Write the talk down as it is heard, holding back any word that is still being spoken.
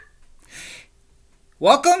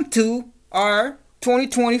Welcome to our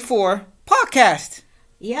 2024 podcast.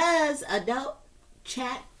 Yes, Adult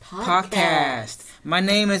Chat Podcast. My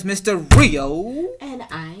name is Mr. Rio. And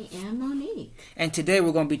I am Monique. And today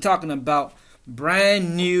we're going to be talking about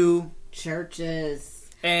brand new churches.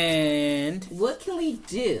 And what can we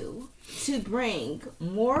do to bring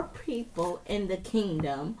more people in the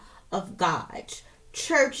kingdom of God?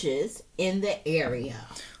 Churches in the area.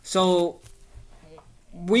 So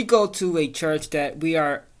we go to a church that we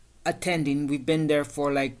are attending. We've been there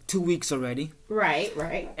for like 2 weeks already.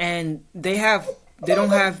 Right. And they don't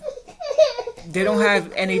have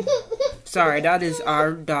any. Sorry, that is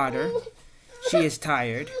our daughter. She is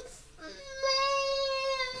tired.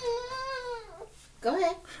 Go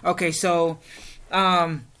ahead. Okay, so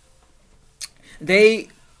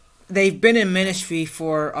they've been in ministry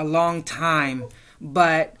for a long time,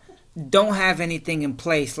 but don't have anything in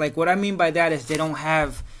place. Like, what I mean by that is they don't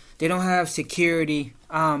have security.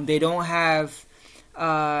 They don't have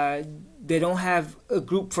a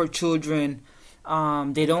group for children.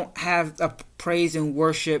 They don't have a praise and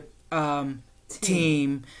worship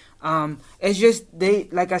team. It's just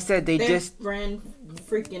they're just brand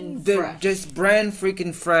freaking fresh. Just brand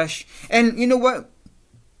freaking fresh. And you know what?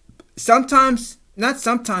 All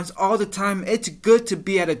the time, it's good to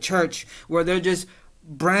be at a church where they're just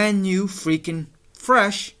brand new freaking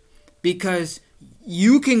fresh, because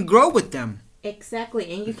you can grow with them.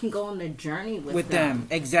 Exactly, and you can go on a journey with them.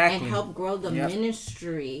 Exactly. And help grow the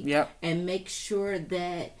ministry. Yep. And make sure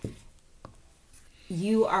that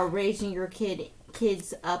you are raising your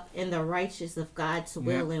kids up in the righteous of God's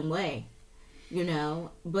will and way. You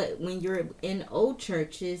know, but when you're in old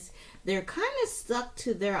churches, they're kind of stuck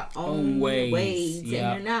to their own ways and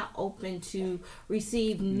they're not open to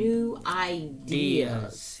receive new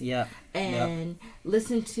ideas. And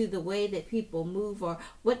listen to the way that people move or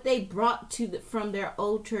what they brought from their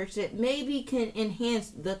old church that maybe can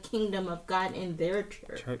enhance the kingdom of God in their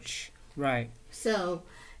church. Right. So,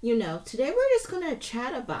 today we're just going to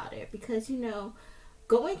chat about it because,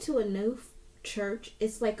 going to a new church,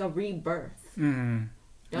 it's like a rebirth. Mm-hmm.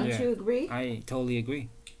 Don't you agree? I totally agree.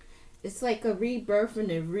 It's like a rebirth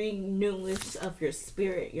and a renewance of your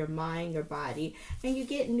spirit, your mind, your body, and you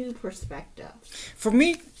get new perspectives. For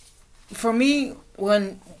me,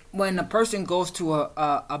 when a person goes to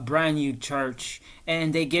a brand new church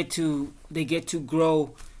and they get to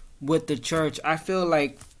grow with the church, I feel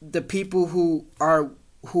like the people who are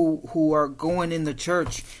going in the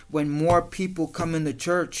church, when more people come in the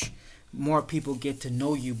church, more people get to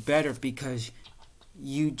know you better because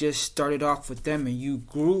you just started off with them and you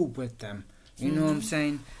grew with them. You know what I'm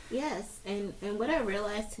saying? Yes, and what I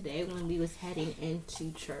realized today when we was heading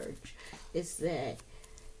into church is that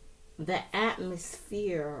the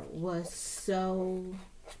atmosphere was so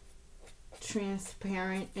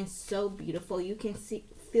transparent and so beautiful. You can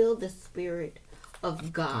feel the spirit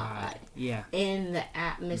of God. In the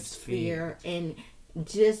atmosphere and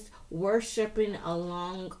just worshiping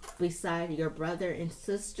along beside your brother and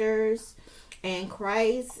sisters and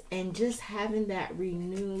Christ, and just having that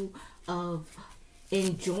renew of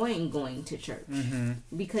enjoying going to church.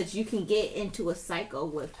 Because you can get into a cycle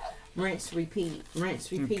with rinse, repeat,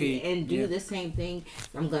 and do the same thing.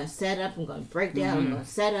 I'm going to set up, I'm going to break down, I'm going to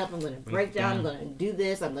set up, I'm going to break down, I'm going to do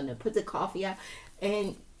this, I'm going to put the coffee out.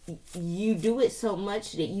 And you do it so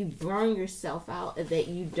much that you burn yourself out and that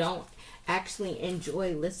you don't actually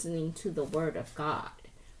enjoy listening to the word of God.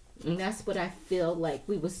 And that's what I feel like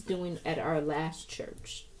we was doing at our last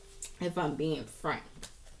church, if I'm being frank.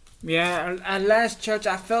 Yeah, at last church,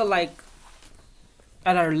 I felt like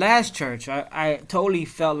at our last church, I totally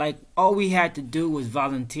felt like all we had to do was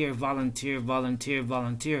volunteer. But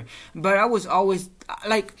I was always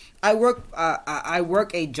like, I work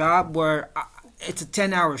a job where it's a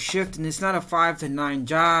 10-hour shift, and it's not a 5 to 9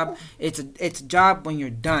 job. It's a job when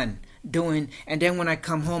you're done doing, and then when I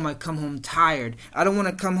come home tired. I don't want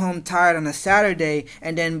to come home tired on a Saturday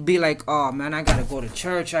and then be like, oh man, I gotta go to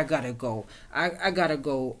church, I gotta go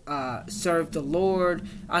serve the Lord,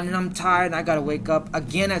 and I'm tired and I gotta wake up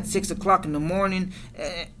again at 6 o'clock in the morning,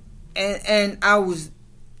 and I was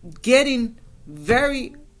getting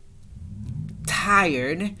very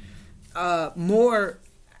tired, more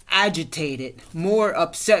agitated, more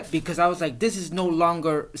upset, because I was like, this is no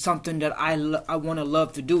longer something that I want to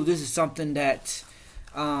love to do. This is something that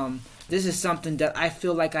I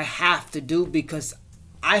feel like I have to do, because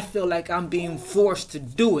I feel like I'm being forced to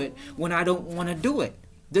do it when I don't want to do it.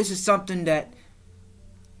 This is something that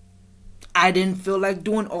I didn't feel like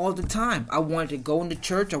doing all the time. I wanted to go into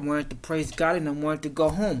church, I wanted to praise God, and I wanted to go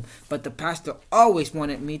home. But the pastor always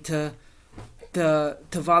wanted me to to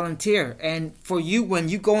volunteer. And for you, when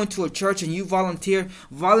you go into a church and you volunteer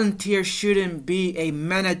shouldn't be a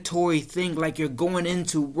mandatory thing like you're going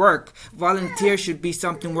into work. Volunteer should be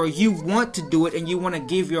something where you want to do it and you want to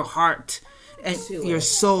give your heart and your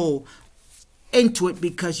soul into it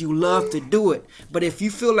because you love to do it. But if you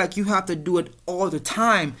feel like you have to do it all the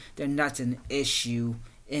time, then that's an issue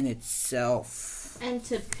in itself. And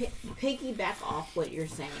to piggyback off what you're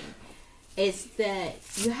saying, is that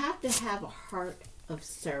you have to have a heart of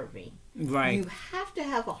serving. Right. You have to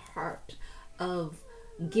have a heart of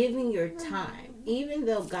giving your time. Even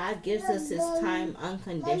though God gives us his time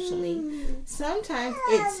unconditionally, sometimes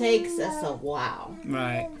it takes us a while,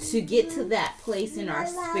 right, to get to that place in our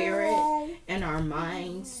spirit and our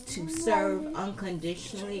minds to serve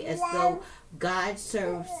unconditionally, as though God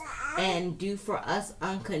serves and do for us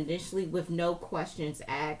unconditionally with no questions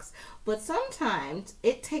asked. But sometimes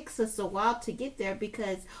it takes us a while to get there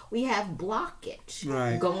because we have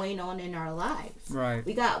blockage going on in our lives. Right.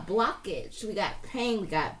 We got blockage, we got pain, we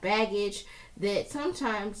got baggage that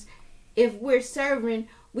sometimes if we're serving,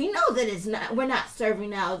 we know that we're not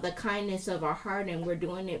serving out of the kindness of our heart, and we're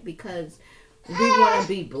doing it because we want to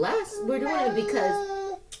be blessed. We're doing it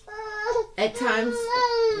because at times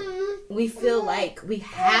we feel like we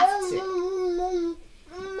have to.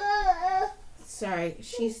 Sorry,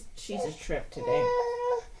 she's a trip today.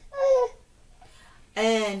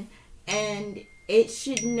 And it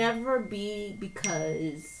should never be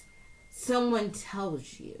because someone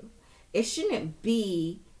tells you. It shouldn't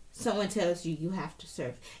be someone tells you you have to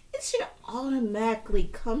serve. It should automatically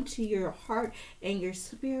come to your heart and your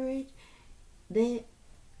spirit that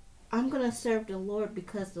I'm going to serve the Lord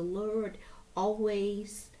because the Lord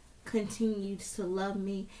always continues to love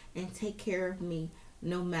me and take care of me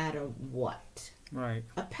no matter what. Right.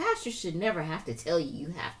 A pastor should never have to tell you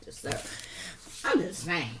you have to serve. I'm just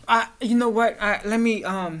saying. You know what? Let me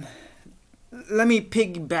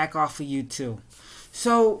piggyback off of you too.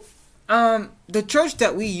 So, the church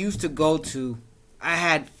that we used to go to,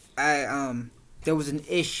 there was an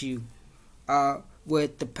issue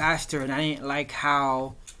with the pastor, and I didn't like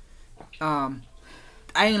how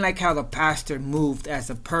the pastor moved as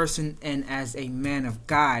a person and as a man of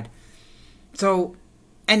God. So,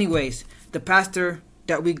 anyways, the pastor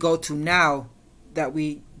that we go to now,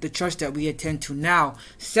 the church that we attend to now,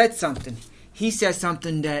 said something. He said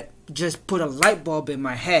something that just put a light bulb in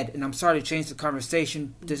my head, and I'm sorry to change the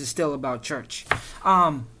conversation. This is still about church.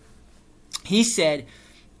 He said,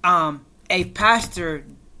 a pastor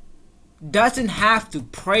doesn't have to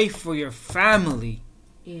pray for your family.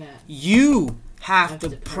 Yeah. You have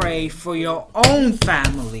to pray for your own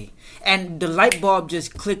family. And the light bulb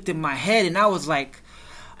just clicked in my head, and I was like,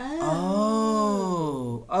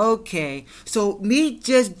 oh, okay. So me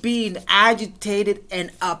just being agitated and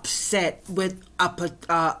upset with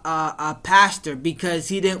a pastor because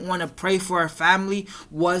he didn't want to pray for our family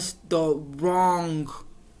was the wrong.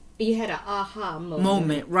 You had an aha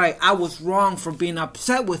moment. Right. I was wrong for being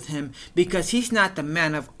upset with him because he's not the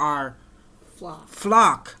man of our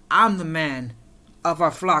flock. I'm the man of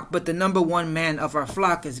our flock, but the number one man of our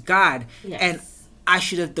flock is God. Yes. And I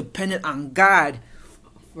should have depended on God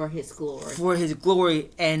for his glory. For his glory,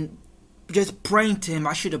 and just praying to him.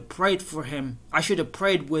 I should have prayed for him. I should have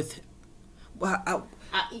prayed with.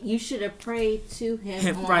 You should have prayed to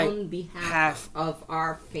him on behalf of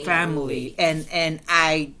our family. And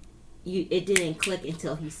it didn't click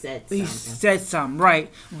until he said something. He said something, right?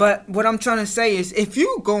 But what I'm trying to say is, if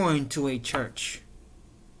you're going to a church,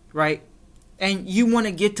 right, and you want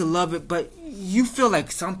to get to love it, but you feel like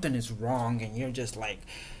something is wrong, and you're just like,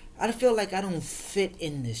 I feel like I don't fit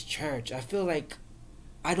in this church. I feel like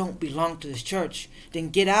I don't belong to this church.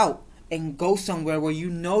 Then get out and go somewhere where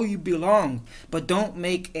you know you belong. But don't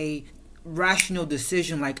make a rational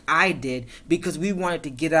decision like I did because we wanted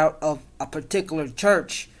to get out of a particular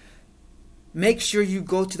church. Make sure you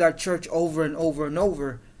go to that church over and over and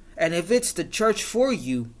over. And if it's the church for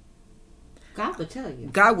you, God will tell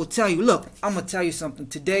you. God will tell you. Look, I'm going to tell you something.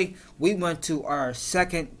 Today, we went to our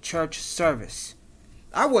second church service.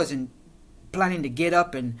 I wasn't planning to get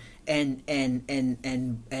up and raising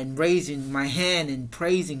my hand and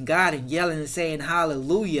praising God and yelling and saying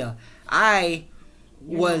hallelujah. I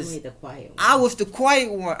was the quiet one. I was the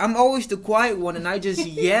quiet one. I'm always the quiet one, and I just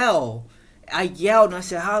yell. I yelled and I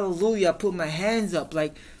said hallelujah. I put my hands up.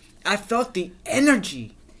 Like, I felt the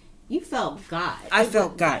energy. You felt God. I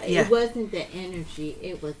felt God. Yeah. It wasn't the energy.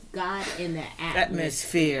 It was God in the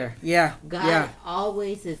atmosphere. Yeah. God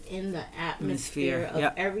always is in the atmosphere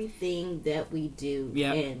of everything that we do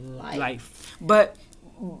in life. But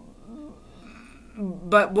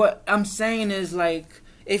what I'm saying is, like,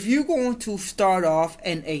 if you're going to start off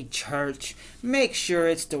in a church, make sure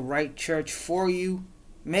it's the right church for you.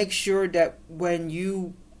 Make sure that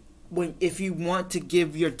if you want to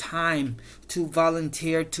give your time to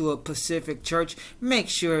volunteer to a specific church, make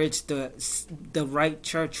sure it's the right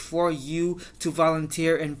church for you to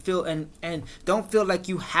volunteer, and don't feel like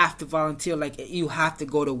you have to volunteer, like you have to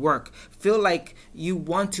go to work. Feel like you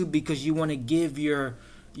want to because you want to give your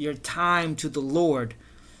time to the Lord.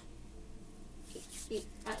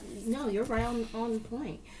 No, you're right on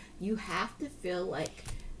point. You have to feel like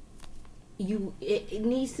it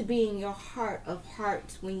needs to be in your heart of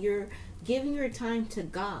hearts when you're giving your time to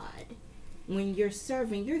God. When you're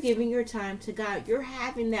serving, you're giving your time to God. You're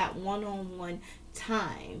having that one-on-one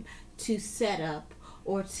time to set up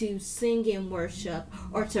or to sing in worship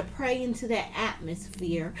or to pray into that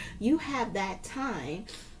atmosphere. You have that time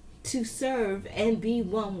to serve and be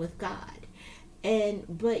one with God.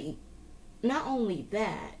 But not only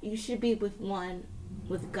that, you should be with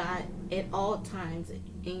God at all times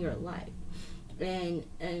in your life.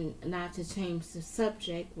 And not to change the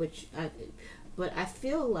subject, but I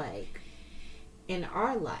feel like in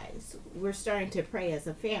our lives we're starting to pray as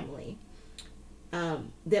a family,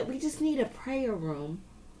 that we just need a prayer room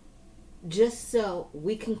just so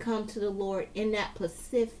we can come to the Lord in that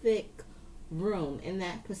specific room, in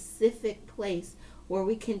that specific place where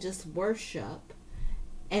we can just worship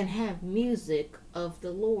and have music of the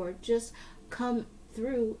Lord just come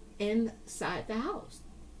through inside the house.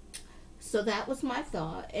 So that was my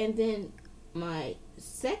thought. And then my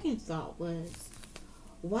second thought was,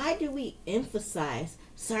 why do we emphasize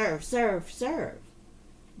serve, serve, serve?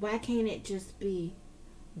 Why can't it just be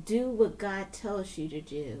do what God tells you to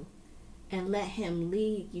do and let Him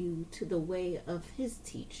lead you to the way of His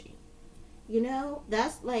teaching? You know,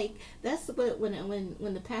 that's what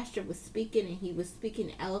when the pastor was speaking, and he was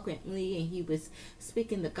speaking eloquently, and he was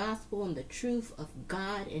speaking the gospel and the truth of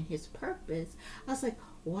God and His purpose. I was like,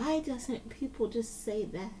 why doesn't people just say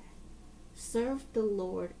that? Serve the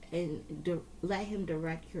Lord and let Him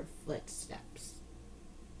direct your footsteps.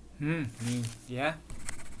 Yeah.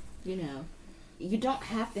 You know, you don't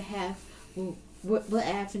have to have what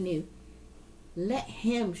avenue. Let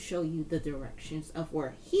Him show you the directions of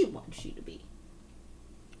where He wants you to be.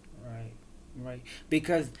 Right.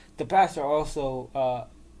 Because the pastor also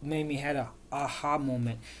made me had a aha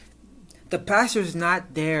moment. The pastor's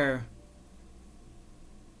not there.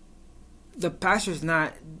 The pastor's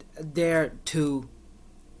not there to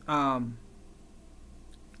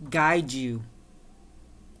guide you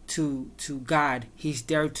to God. He's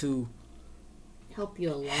there to help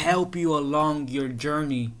you along your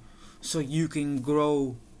journey, so you can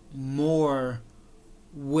grow more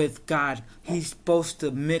with God. He's supposed to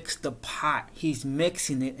mix the pot. He's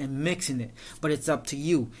mixing it, but it's up to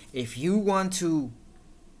you. If you want to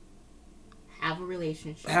have a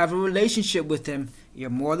relationship with Him, you're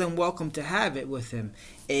more than welcome to have it with Him.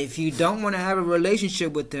 If you don't want to have a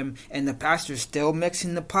relationship with Him and the pastor's still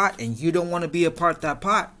mixing the pot and you don't want to be a part of that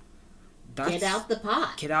pot, get out the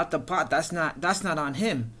pot. Get out the pot. That's not on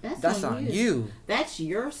Him. That's on you. That's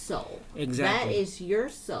your soul. Exactly. That is your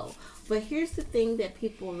soul. But here's the thing that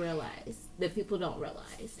people don't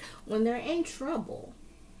realize. When they're in trouble,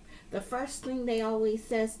 the first thing they always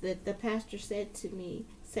says that the pastor said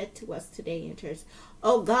to us today in church,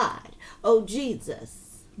 oh God, oh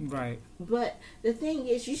Jesus. Right. But the thing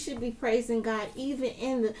is, you should be praising God even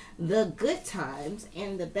in the good times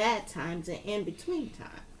and the bad times and in between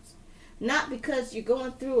times. Not because you're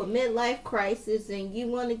going through a midlife crisis and you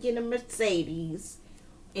want to get a Mercedes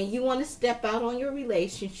and you want to step out on your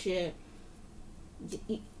relationship.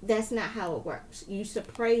 That's not how it works. You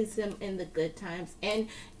should praise Him in the good times and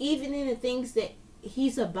even in the things that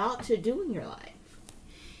He's about to do in your life.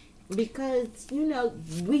 Because, you know,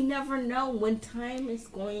 we never know when time is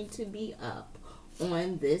going to be up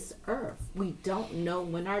on this earth. We don't know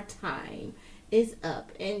when our time is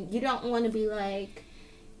up. And you don't want to be like,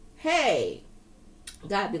 hey,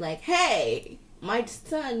 God be like, hey, my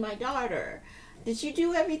son, my daughter, did you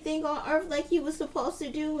do everything on earth like you was supposed to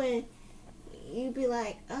do? And you'd be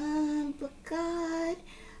like, but God,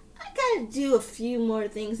 I gotta do a few more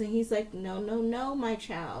things. And He's like, no, my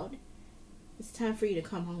child. It's time for you to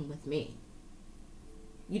come home with me.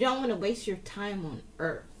 You don't want to waste your time on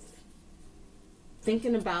earth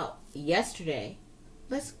thinking about yesterday.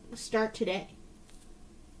 Let's start today.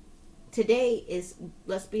 Today is,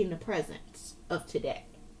 let's be in the presence of today.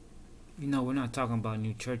 You know, we're not talking about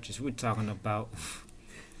new churches. We're talking about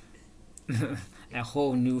a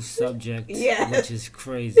whole new subject, which is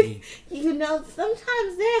crazy. You know,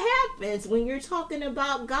 sometimes that happens when you're talking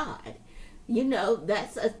about God. You know,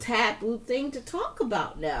 that's a taboo thing to talk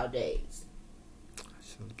about nowadays.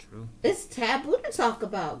 So true. It's taboo to talk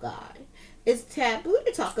about God. It's taboo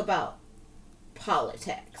to talk about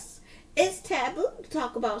politics. It's taboo to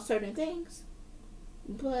talk about certain things.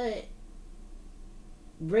 But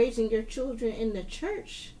raising your children in the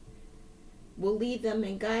church will lead them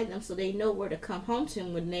and guide them so they know where to come home to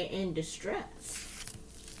when they're in distress.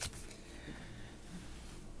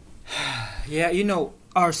 Yeah, you know,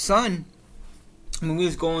 our son, when we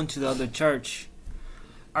was going to the other church,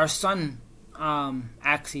 our son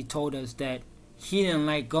actually told us that he didn't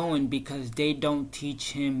like going because they don't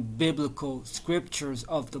teach him biblical scriptures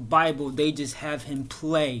of the Bible. They just have him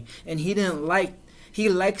play. And he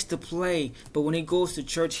likes to play, but when he goes to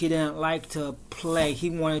church, he didn't like to play. He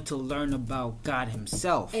wanted to learn about God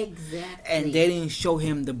himself. Exactly. And they didn't show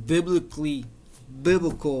him the biblical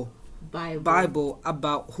Bible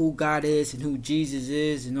about who God is and who Jesus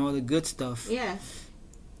is and all the good stuff. Yes.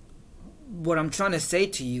 What I'm trying to say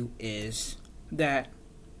to you is that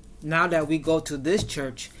now that we go to this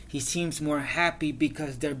church, he seems more happy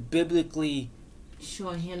because they're biblically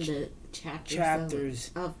showing him the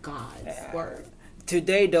chapters of God's word.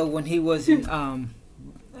 Today, though, when he was in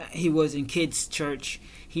kids' church,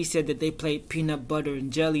 he said that they played peanut butter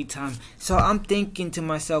and jelly time. So I'm thinking to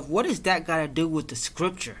myself, what does that got to do with the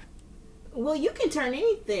scripture? Well, you can turn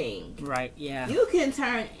anything. Right, yeah. You can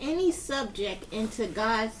turn any subject into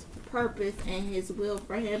God's purpose and his will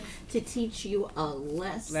for him to teach you a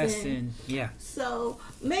lesson. Yeah. So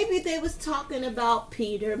maybe they was talking about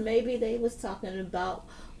Peter, maybe they was talking about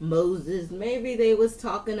Moses, maybe they was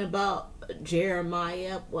talking about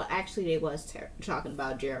Jeremiah. Well, actually they was talking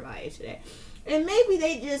about Jeremiah today. And maybe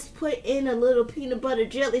they just put in a little peanut butter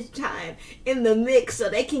jelly time in the mix so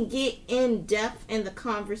they can get in depth in the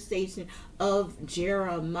conversation of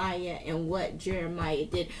Jeremiah and what Jeremiah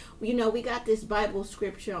did. You know, we got this Bible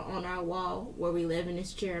scripture on our wall where we live, and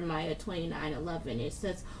it's Jeremiah 29:11. It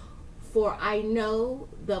says, "For I know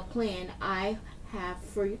the plan I have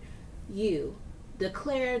for you,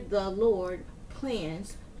 declared the Lord,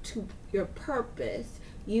 plans to your purpose,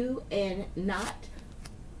 you and not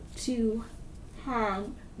to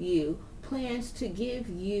harm you, plans to give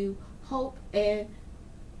you hope and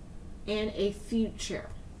a future."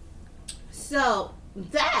 So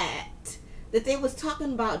that they was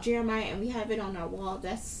talking about Jeremiah, and we have it on our wall,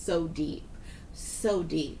 that's so deep.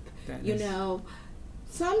 You know,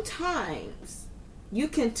 sometimes you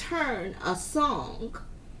can turn a song,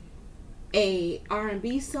 a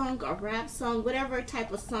R&B song, a rap song, whatever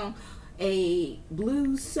type of song, a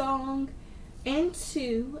blues song,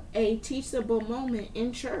 into a teachable moment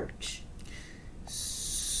in church.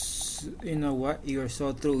 You know what? You are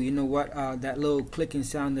so through. You know what? That little clicking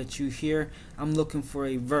sound that you hear, I'm looking for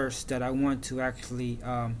a verse that I want to actually...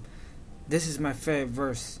 this is my favorite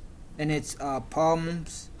verse. And it's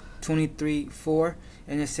Psalms 23:4.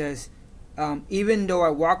 And it says, "Even though I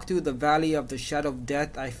walk through the valley of the shadow of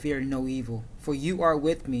death, I fear no evil. For you are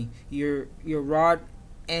with me. Your rod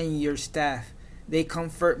and your staff, they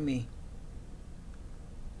comfort me."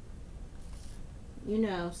 You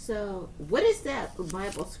know, so what is that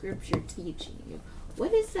Bible scripture teaching you?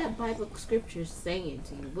 What is that Bible scripture saying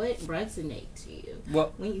to you? What resonates to you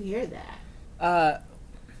when you hear that?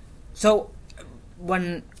 So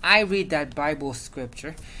when I read that Bible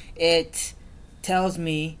scripture, it tells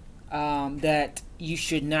me that you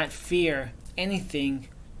should not fear anything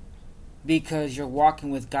because you're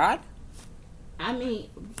walking with God. I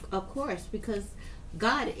mean, of course, because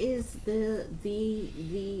God is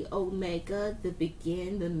the Omega, the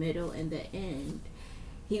begin, the middle, and the end.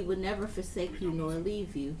 He will never forsake you nor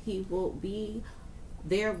leave you. He will be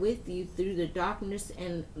there with you through the darkness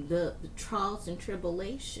and the trials and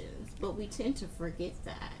tribulations. But we tend to forget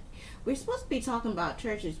that. We're supposed to be talking about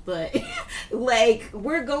churches, but like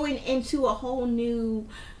we're going into a whole new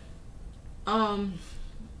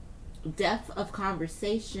depth of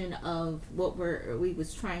conversation of what we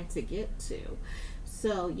was trying to get to.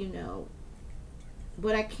 So, you know,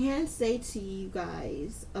 what I can say to you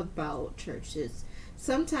guys about churches,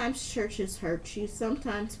 sometimes churches hurt you.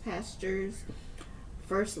 Sometimes pastors,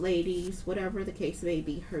 first ladies, whatever the case may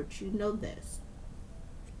be, hurt you. Know this.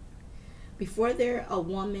 Before they're a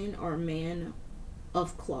woman or man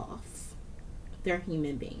of cloth, they're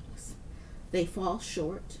human beings. They fall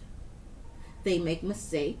short. They make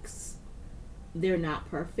mistakes. They're not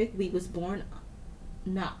perfect. We was born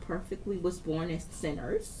not perfect. We was born as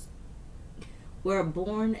sinners. We're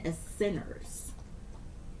born as sinners.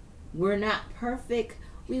 We're not perfect.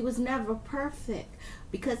 We was never perfect.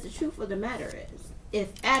 Because the truth of the matter is, if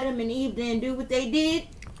Adam and Eve didn't do what they did,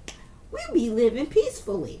 we'd be living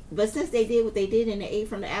peacefully. But since they did what they did and they ate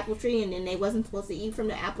from the apple tree, and then they wasn't supposed to eat from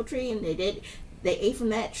the apple tree, and they ate from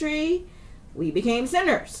that tree, we became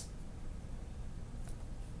sinners.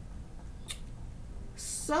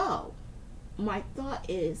 So, my thought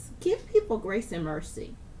is, give people grace and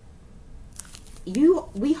mercy.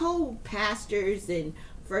 We hold pastors and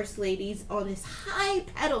first ladies on this high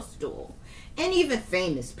pedestal, and even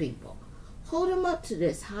famous people. Hold them up to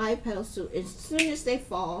this high pedestal. As soon as they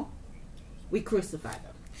fall, we crucify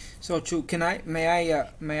them. So true.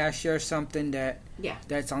 May I share something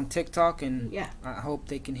that's on TikTok, and I hope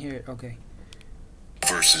they can hear it. Okay.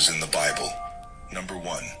 Verses in the Bible. Number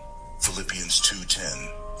 1, Philippians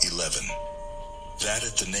 2:10-11. That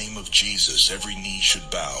at the name of Jesus every knee should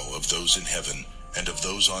bow, of those in heaven and of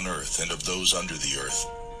those on earth and of those under the earth,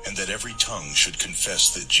 and that every tongue should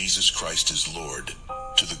confess that Jesus Christ is Lord,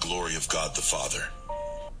 to the glory of God the Father.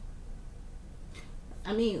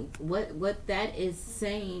 I mean, what that is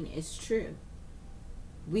saying is true.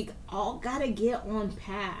 We all gotta get on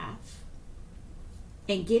path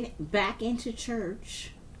and get back into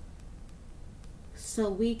church so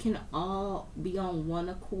we can all be on one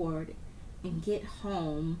accord and get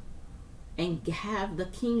home and have the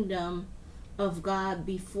kingdom of God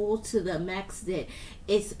be full to the max, that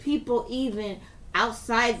it's people even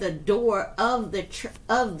outside the door of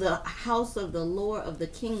the house of the Lord of the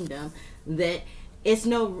kingdom, that as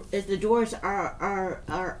the doors are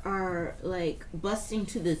like busting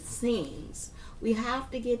to the seams. We have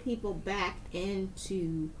to get people back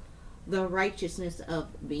into the righteousness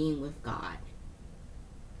of being with God.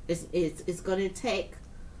 It's going to take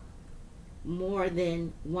more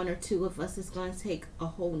than one or two of us. It's going to take a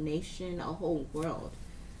whole nation, a whole world,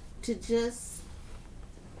 to just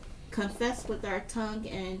confess with our tongue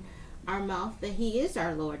and our mouth that He is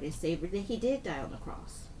our Lord and Savior, that He did die on the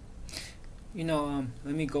cross. Let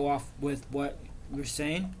me go off with what you're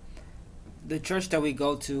saying. The church that we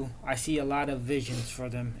go to, I see a lot of visions for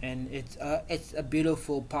them, and it's a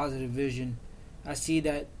beautiful, positive vision. I see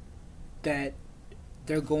that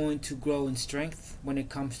they're going to grow in strength when it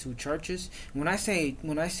comes to churches. When I say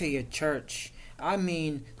a church, I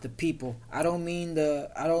mean the people. I don't mean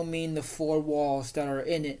the four walls that are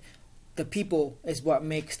in it. The people is what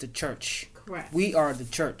makes the church. Correct. We are the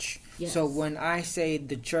church. Yes. So when I say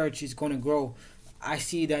the church is going to grow, I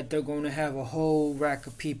see that they're going to have a whole rack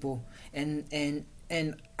of people, and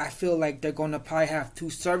I feel like they're going to probably have 2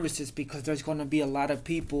 services, because there's going to be a lot of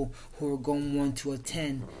people who are going to want to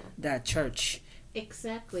attend that church.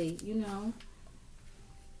 Exactly,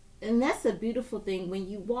 and that's a beautiful thing when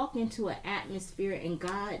you walk into an atmosphere and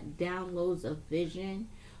God downloads a vision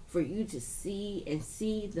for you to see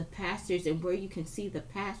the pastors, and where you can see the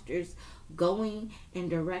pastors going and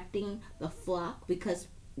directing the flock. Because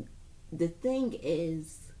the thing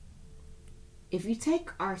is, if you take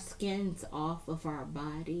our skins off of our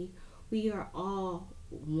body, we are all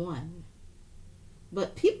one.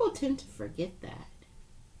 But people tend to forget that.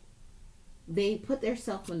 They put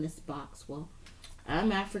themselves in this box. Well,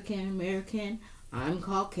 I'm African American, I'm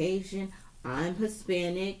Caucasian, I'm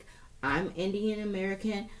Hispanic, I'm Indian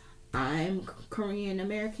American, I'm Korean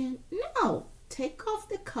American. No, take off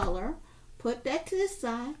the color, put that to the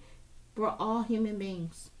side. We're all human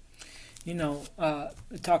beings.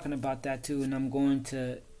 Talking about that too, and I'm going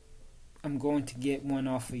to get one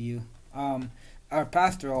off of you. Our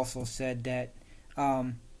pastor also said that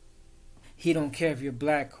he don't care if you're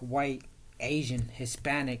black, white, Asian,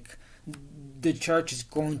 Hispanic. The church is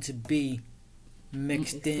going to be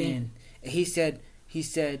mixed in. He said,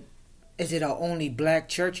 is it our only black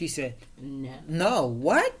church? He said, no. No,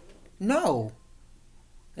 what? No.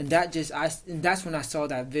 And that's when I saw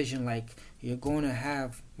that vision. Like, we're going to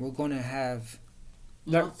have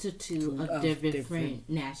multitude of different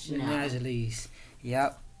nationalities.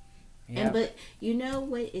 Yep. And but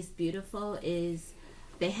what is beautiful is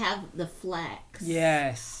they have the flags.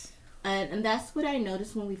 Yes. And that's what I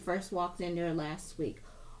noticed when we first walked in there last week.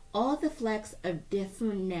 All the flags are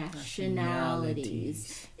different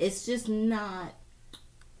nationalities. It's just not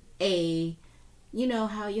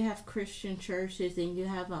how you have Christian churches and you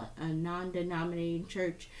have a non-denominating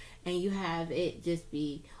church, and you have it just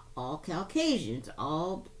be all Caucasians,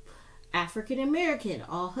 all African American,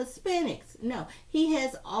 all Hispanics. No,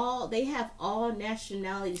 they have all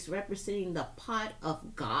nationalities representing the pot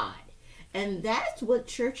of God. And that's what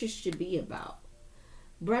churches should be about.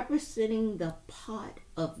 Representing the pot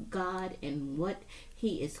of God and what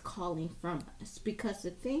He is calling from us. Because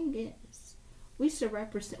the thing is, we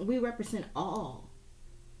represent all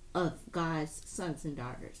of God's sons and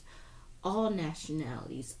daughters. All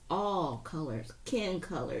nationalities, all colors, kin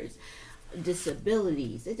colors,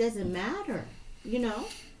 disabilities. It doesn't matter,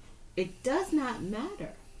 It does not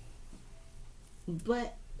matter.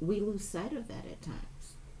 But we lose sight of that at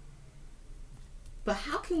times. But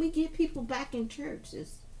how can we get people back in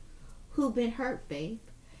churches who've been hurt, babe?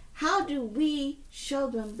 How do we show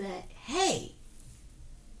them that, hey,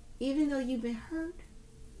 even though you've been hurt,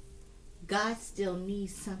 God still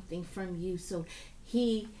needs something from you so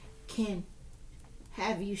He can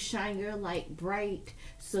have you shine your light bright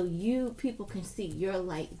so people can see your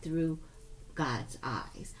light through God's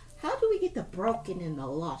eyes? How do we get the broken and the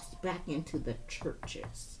lost back into the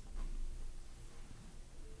churches?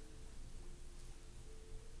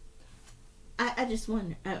 I just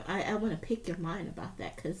wonder. I want to pick your mind about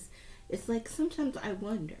that, because it's like sometimes I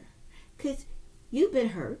wonder, because you've been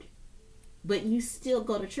hurt, but you still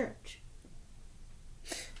go to church.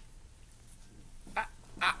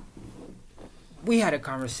 We had a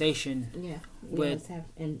conversation. Yeah, we always have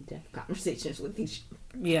in-depth conversations with each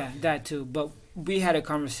other. Yeah, that too. But we had a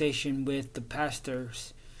conversation with the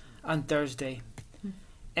pastors on Thursday,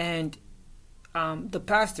 and the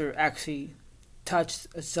pastor actually touched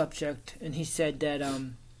a subject, and he said that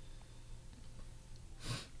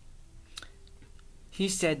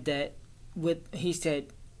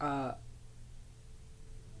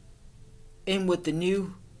in with the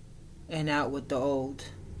new and out with the old.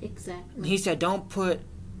 Exactly. He said don't put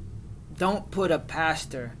a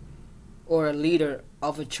pastor or a leader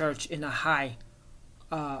of a church in a high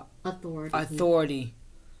authority,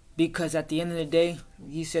 because at the end of the day,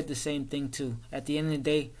 you said the same thing too. At the end of the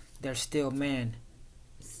day, they're still man.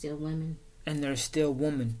 Still women. And they're still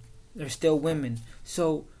woman. They're still women.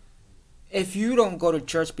 So if you don't go to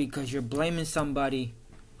church because you're blaming somebody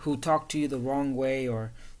who talked to you the wrong way,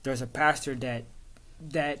 or there's a pastor that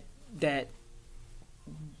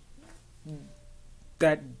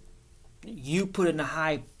you put in a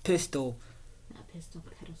high pedestal.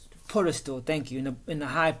 Thank you. In a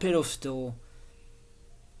high pedestal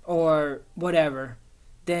or whatever,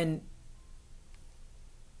 then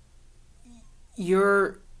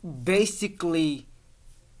you're basically,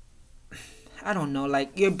 I don't know,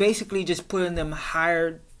 like you're basically just putting them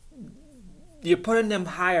higher. You're putting them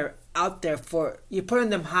higher out there you're putting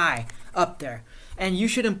them high up there, and you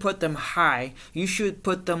shouldn't put them high. You should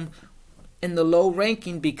put them in the low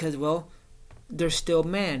ranking, because, well, they're still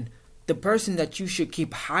man. The person that you should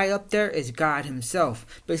keep high up there is God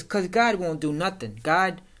Himself, because God won't do nothing.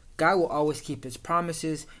 God will always keep His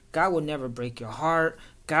promises. God will never break your heart.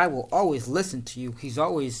 God will always listen to you. He's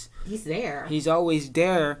there. He's always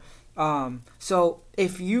there. So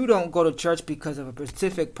if you don't go to church because of a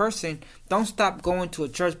specific person, don't stop going to a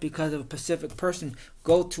church because of a specific person.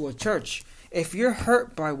 Go to a church. If you're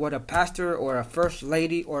hurt by what a pastor or a first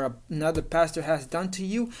lady or another pastor has done to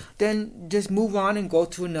you, then just move on and go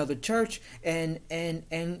to another church and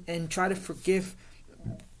try to forgive.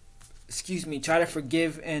 Try to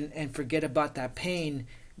forgive and forget about that pain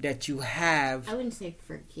that you have. I wouldn't say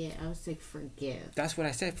forget. I would say forgive. That's what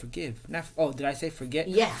I said. Forgive. Did I say forget?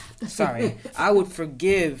 Yeah. Sorry. I would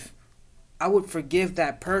forgive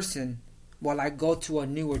that person while I go to a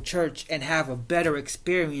newer church and have a better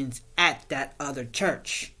experience at that other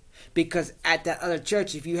church. Because at that other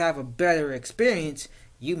church, if you have a better experience,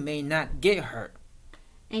 you may not get hurt.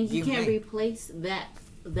 And you can't replace that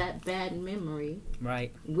bad memory,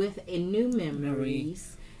 right, with a new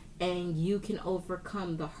memories. And you can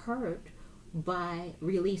overcome the hurt by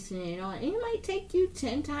releasing it on. And it might take you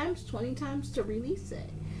 10 times, 20 times to release it.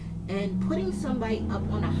 And putting somebody up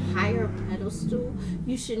on a higher pedestal,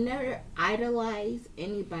 you should never idolize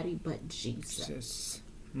anybody but Jesus.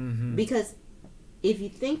 Mm-hmm. Because if you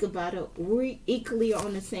think about it, we're equally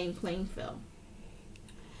on the same playing field.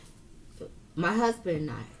 My husband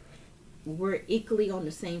and I, we're equally on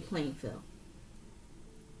the same playing field.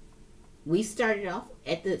 We started off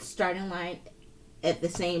at the starting line at the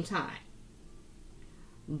same time.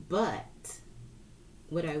 But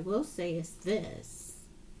what I will say is this.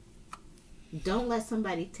 Don't let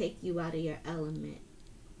somebody take you out of your element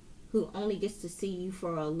who only gets to see you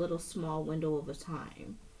for a little small window of a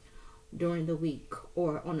time during the week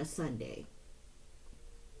or on a Sunday.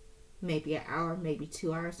 Maybe an hour, maybe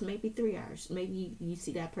 2 hours, maybe 3 hours. Maybe you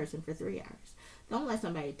see that person for 3 hours. Don't let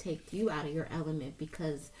somebody take you out of your element,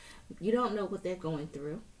 because you don't know what they're going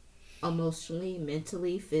through emotionally,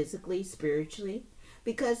 mentally, physically, spiritually.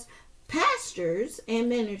 Because pastors and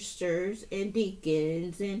ministers and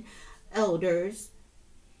deacons and elders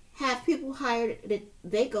have people hired that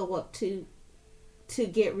they go up to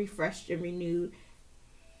get refreshed and renewed.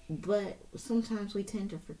 But sometimes we tend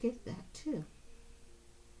to forget that too.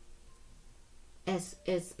 as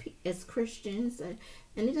Christians, and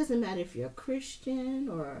it doesn't matter if you're a Christian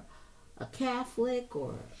or a Catholic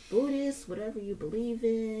or Buddhist, whatever you believe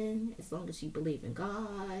in, as long as you believe in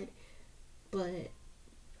God. But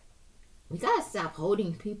we gotta stop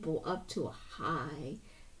holding people up to a high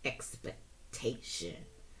expectation,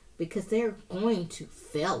 because they're going to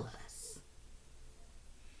fail us.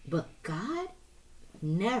 But God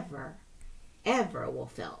never, ever will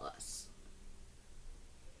fail us.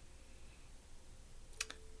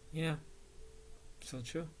 Yeah, so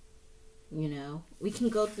true. You know, we can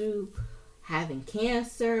go through having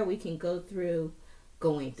cancer, we can go through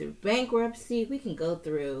going through bankruptcy, we can go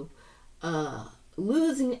through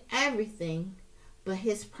losing everything, but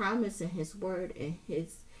his promise and his word and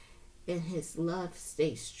his love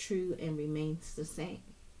stays true and remains the same.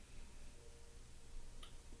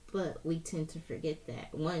 But we tend to forget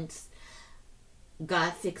that. Once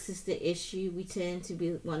God fixes the issue, we tend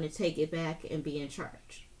to want to take it back and be in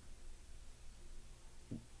charge.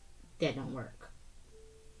 That don't work.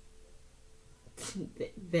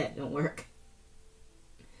 That don't work.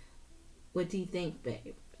 What do you think,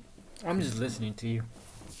 babe? I'm just listening to you.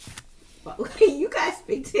 Well, you guys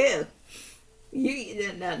speak too.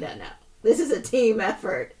 No. This is a team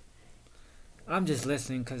effort. I'm just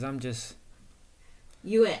listening because I'm just...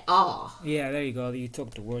 You in awe. Yeah, there you go. You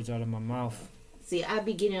took the words out of my mouth. See, I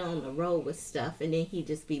be getting on the road with stuff, and then he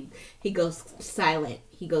goes silent.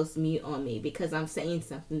 He goes mute on me because I'm saying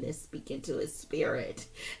something that's speaking to his spirit.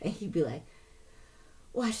 And he'd be like,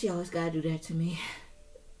 why she always gotta do that to me?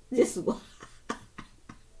 Just why?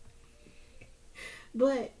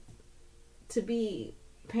 But to be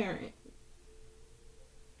parent,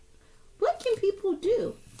 what can people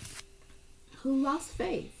do who lost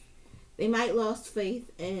faith? They might lost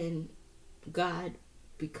faith in God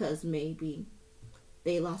because maybe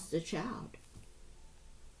they lost a child.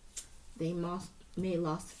 They may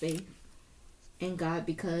lost faith in God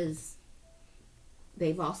because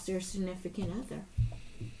they lost their significant other.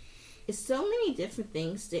 It's so many different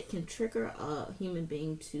things that can trigger a human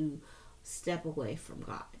being to step away from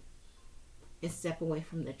God and step away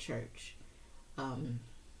from the church.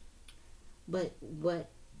 But what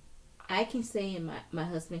I can say and my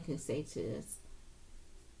husband can say to us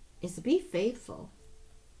is be faithful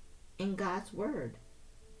in God's word.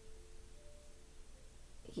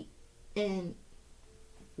 And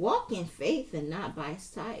walk in faith and not by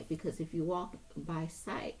sight, because if you walk by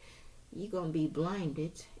sight, you're going to be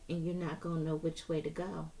blinded and you're not going to know which way to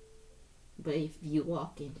go. But if you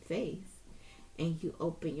walk in faith and you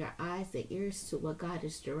open your eyes and ears to what God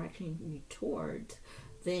is directing you towards,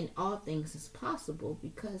 then all things is possible,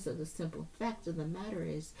 because of the simple fact of the matter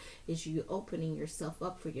is you opening yourself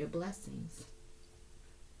up for your blessings.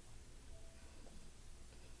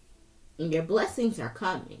 And your blessings are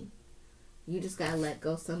coming. You just got to let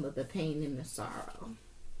go some of the pain and the sorrow.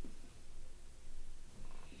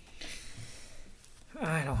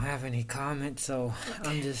 I don't have any comments, so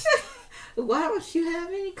I'm just... Why don't you have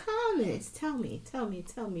any comments? Tell me.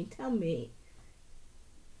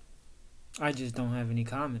 I just don't have any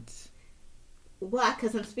comments. Why?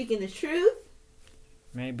 Because I'm speaking the truth?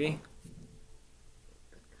 Maybe.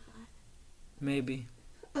 Maybe.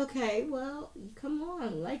 Okay, well, come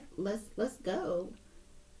on. Let's go.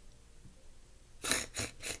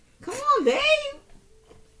 Come on, babe.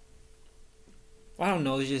 I don't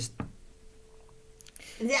know, it's just...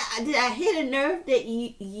 Did I hit a nerve that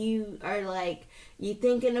you are like, you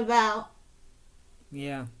thinking about?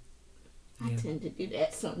 Yeah. I tend to do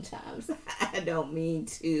that sometimes. I don't mean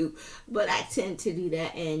to, but I tend to do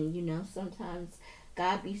that. And, sometimes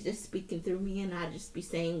God be just speaking through me and I just be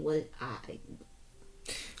saying what I...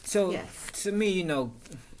 So, to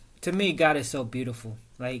me, God is so beautiful.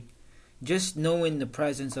 Like, just knowing the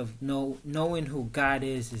presence of, knowing who God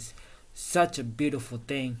is such a beautiful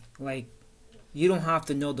thing. Like, you don't have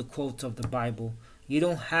to know the quotes of the Bible. You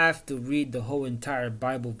don't have to read the whole entire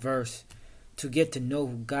Bible verse to get to know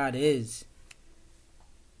who God is.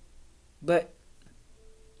 But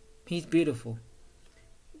He's beautiful.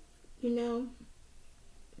 To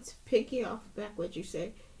piggy off back what you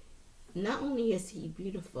said, not only is He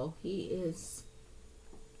beautiful, He is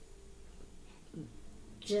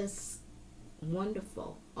just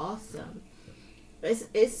wonderful, awesome.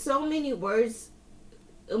 It's so many words,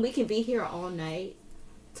 and we can be here all night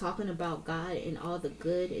talking about God and all the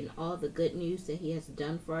good and all the good news that He has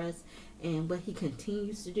done for us and what He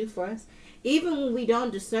continues to do for us, even when we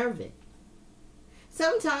don't deserve it.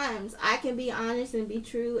 Sometimes I can be honest and be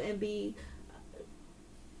true and be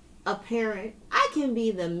a parent. I can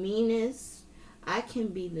be the meanest, I can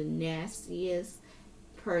be the nastiest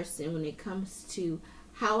person when it comes to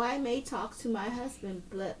how I may talk to my husband,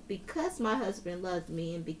 but because my husband loves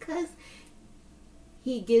me and because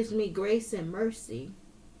he gives me grace and mercy,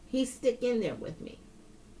 he's sticking there with me.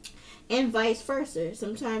 And vice versa.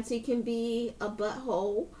 Sometimes he can be a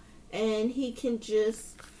butthole and he can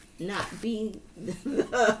just not be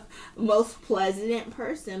the most pleasant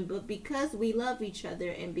person. But because we love each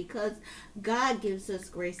other and because God gives us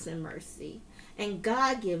grace and mercy and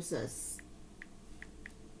God gives us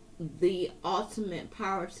the ultimate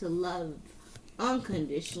power to love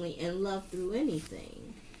unconditionally and love through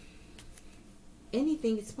anything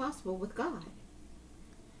is possible with God.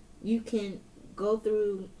 You can go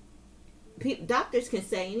through, doctors can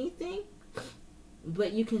say anything,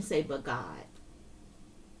 but you can say, but God.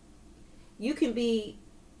 You can be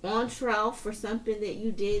on trial for something that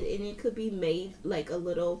you did and it could be made like a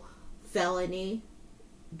little felony,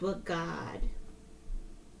 but God.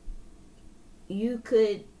 You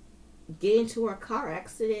could get into a car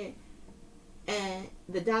accident and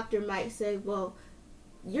the doctor might say, well,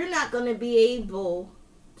 you're not going to be able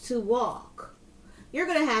to walk. You're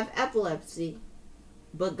going to have epilepsy.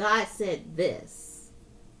 But God said this.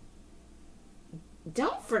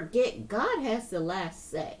 Don't forget, God has the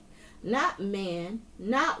last say. Not man,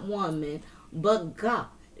 not woman, but God.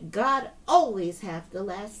 God always has the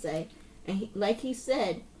last say. And like he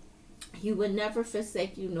said, he would never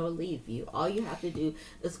forsake you nor leave you. All you have to do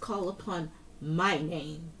is call upon my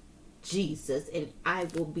name, Jesus, and I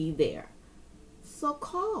will be there. So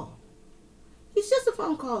call. He's just a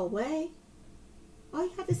phone call away. All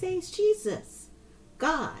you have to say is Jesus,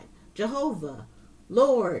 God, Jehovah,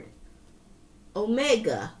 Lord,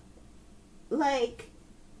 Omega. Like,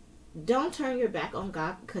 don't turn your back on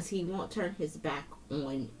God because he won't turn his back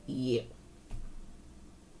on you.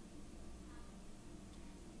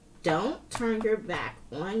 Don't turn your back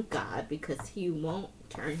on God because he won't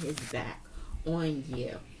turn his back on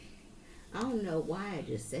you. I don't know why I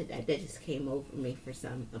just said that. That just came over me for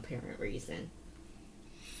some apparent reason.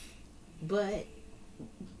 But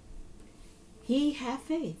he had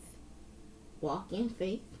faith. Walk in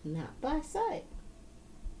faith, not by sight.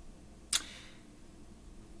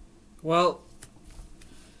 Well,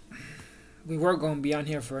 we were going to be on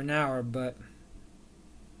here for an hour, but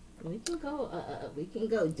we can go. We can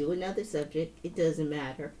go do another subject. It doesn't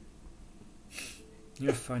matter.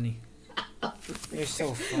 You're funny. You're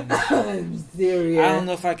so funny. I'm serious. I don't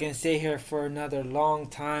know if I can stay here for another long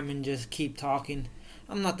time and just keep talking.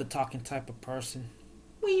 I'm not the talking type of person.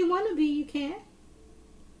 When you want to be, you can.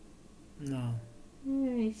 No.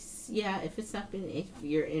 Yeah, if it's something if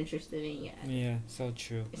you're interested in, yeah. Yeah, so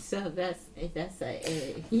true. So that's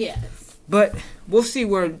a yes. But we'll see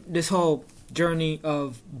where this whole journey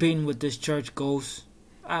of being with this church goes.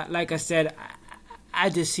 Like I said,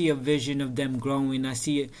 I just see a vision of them growing. I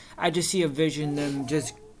just see a vision them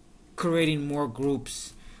just creating more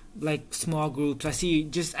groups, like small groups. I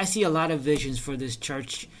see a lot of visions for this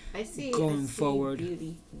church. I see forward.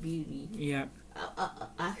 Beauty. Yeah.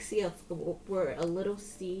 I see we're a little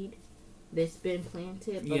seed that's been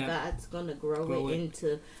planted, but God's gonna grow it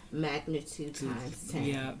into magnitude times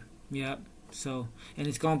 10. Yeah. So, and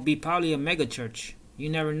it's gonna be probably a mega church. You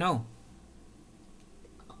never know.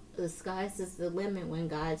 The sky's is the limit when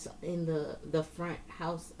God's in the front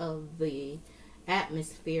house of the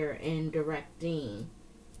atmosphere and directing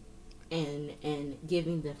and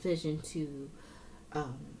giving the vision to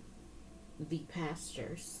the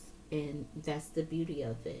pastors. And that's the beauty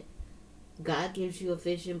of it. God gives you a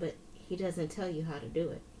vision, but he doesn't tell you how to do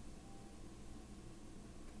it.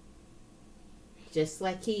 Just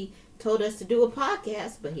like he told us to do a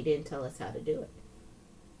podcast, but he didn't tell us how to do it.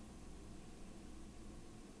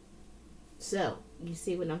 So, you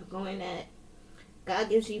see what I'm going at? God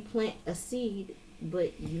gives you plant a seed,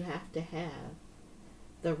 but you have to have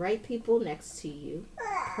the right people next to you.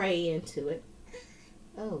 Pray into it.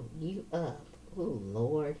 Oh, you up. Oh,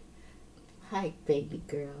 Lord. Hi, baby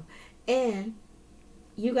girl. And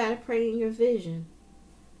you got to pray in your vision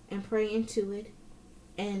and pray into it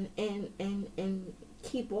and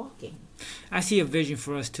keep walking. I see a vision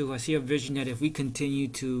for us too. I see a vision that if we continue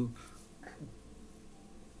to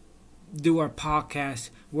do our podcast,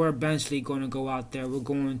 we're eventually going to go out there. We're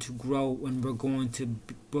going to grow and we're going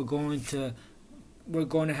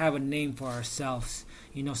to have a name for ourselves.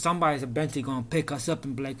 You know, somebody's eventually going to pick us up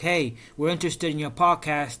and be like, hey, we're interested in your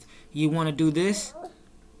podcast. You want to do this?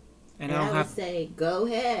 And I would say, go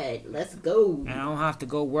ahead. Let's go. And I don't have to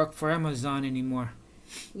go work for Amazon anymore.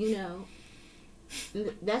 You know,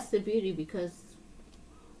 that's the beauty, because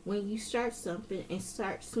when you start something and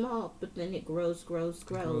start small, but then it grows.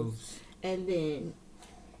 And then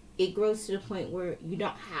it grows to the point where you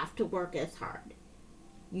don't have to work as hard.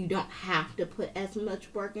 you don't have to put as much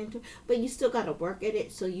work into it, but you still got to work at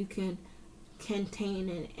it so you can contain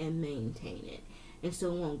it and maintain it. And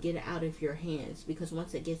so it won't get out of your hands, because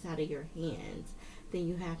once it gets out of your hands, then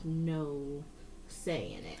you have no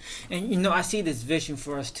say in it. And I see this vision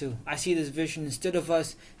for us too. I see this vision, instead of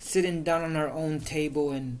us sitting down on our own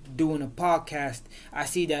table and doing a podcast, I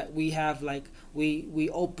see that we have we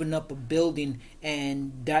open up a building,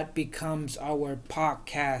 and that becomes our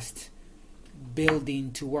podcast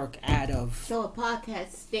building to work out of. So a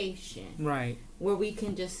podcast station, right, where we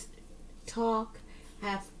can just talk,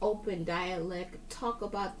 have open dialect, talk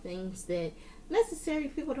about things that necessarily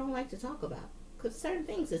people don't like to talk about, because certain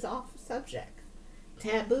things is off subject,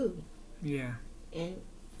 taboo. Yeah. And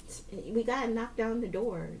we gotta knock down the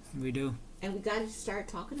doors. We do. And we gotta start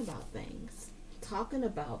talking about things, talking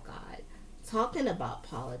about God, talking about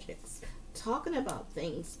politics, talking about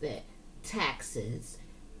things that taxes.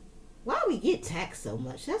 Why we get taxed so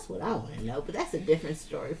much? That's what I want to know. But that's a different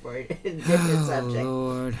story for a different subject.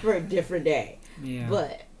 Lord. For a different day. Yeah.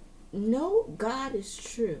 But know God is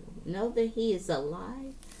true. Know that He is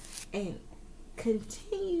alive, and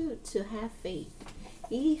continue to have faith.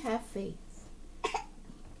 Ye have faith.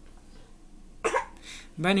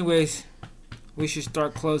 But anyways, we should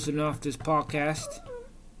start closing off this podcast.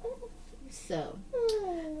 So,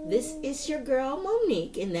 this is your girl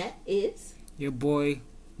Monique, and that is your boy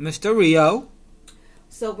Mr. Rio.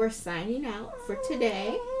 So we're signing out for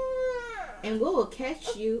today, and we will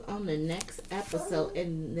catch you on the next episode.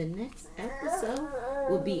 And the next episode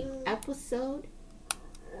will be episode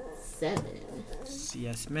 7.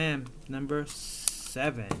 Yes, ma'am. Number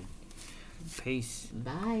 7. Peace.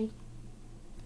 Bye.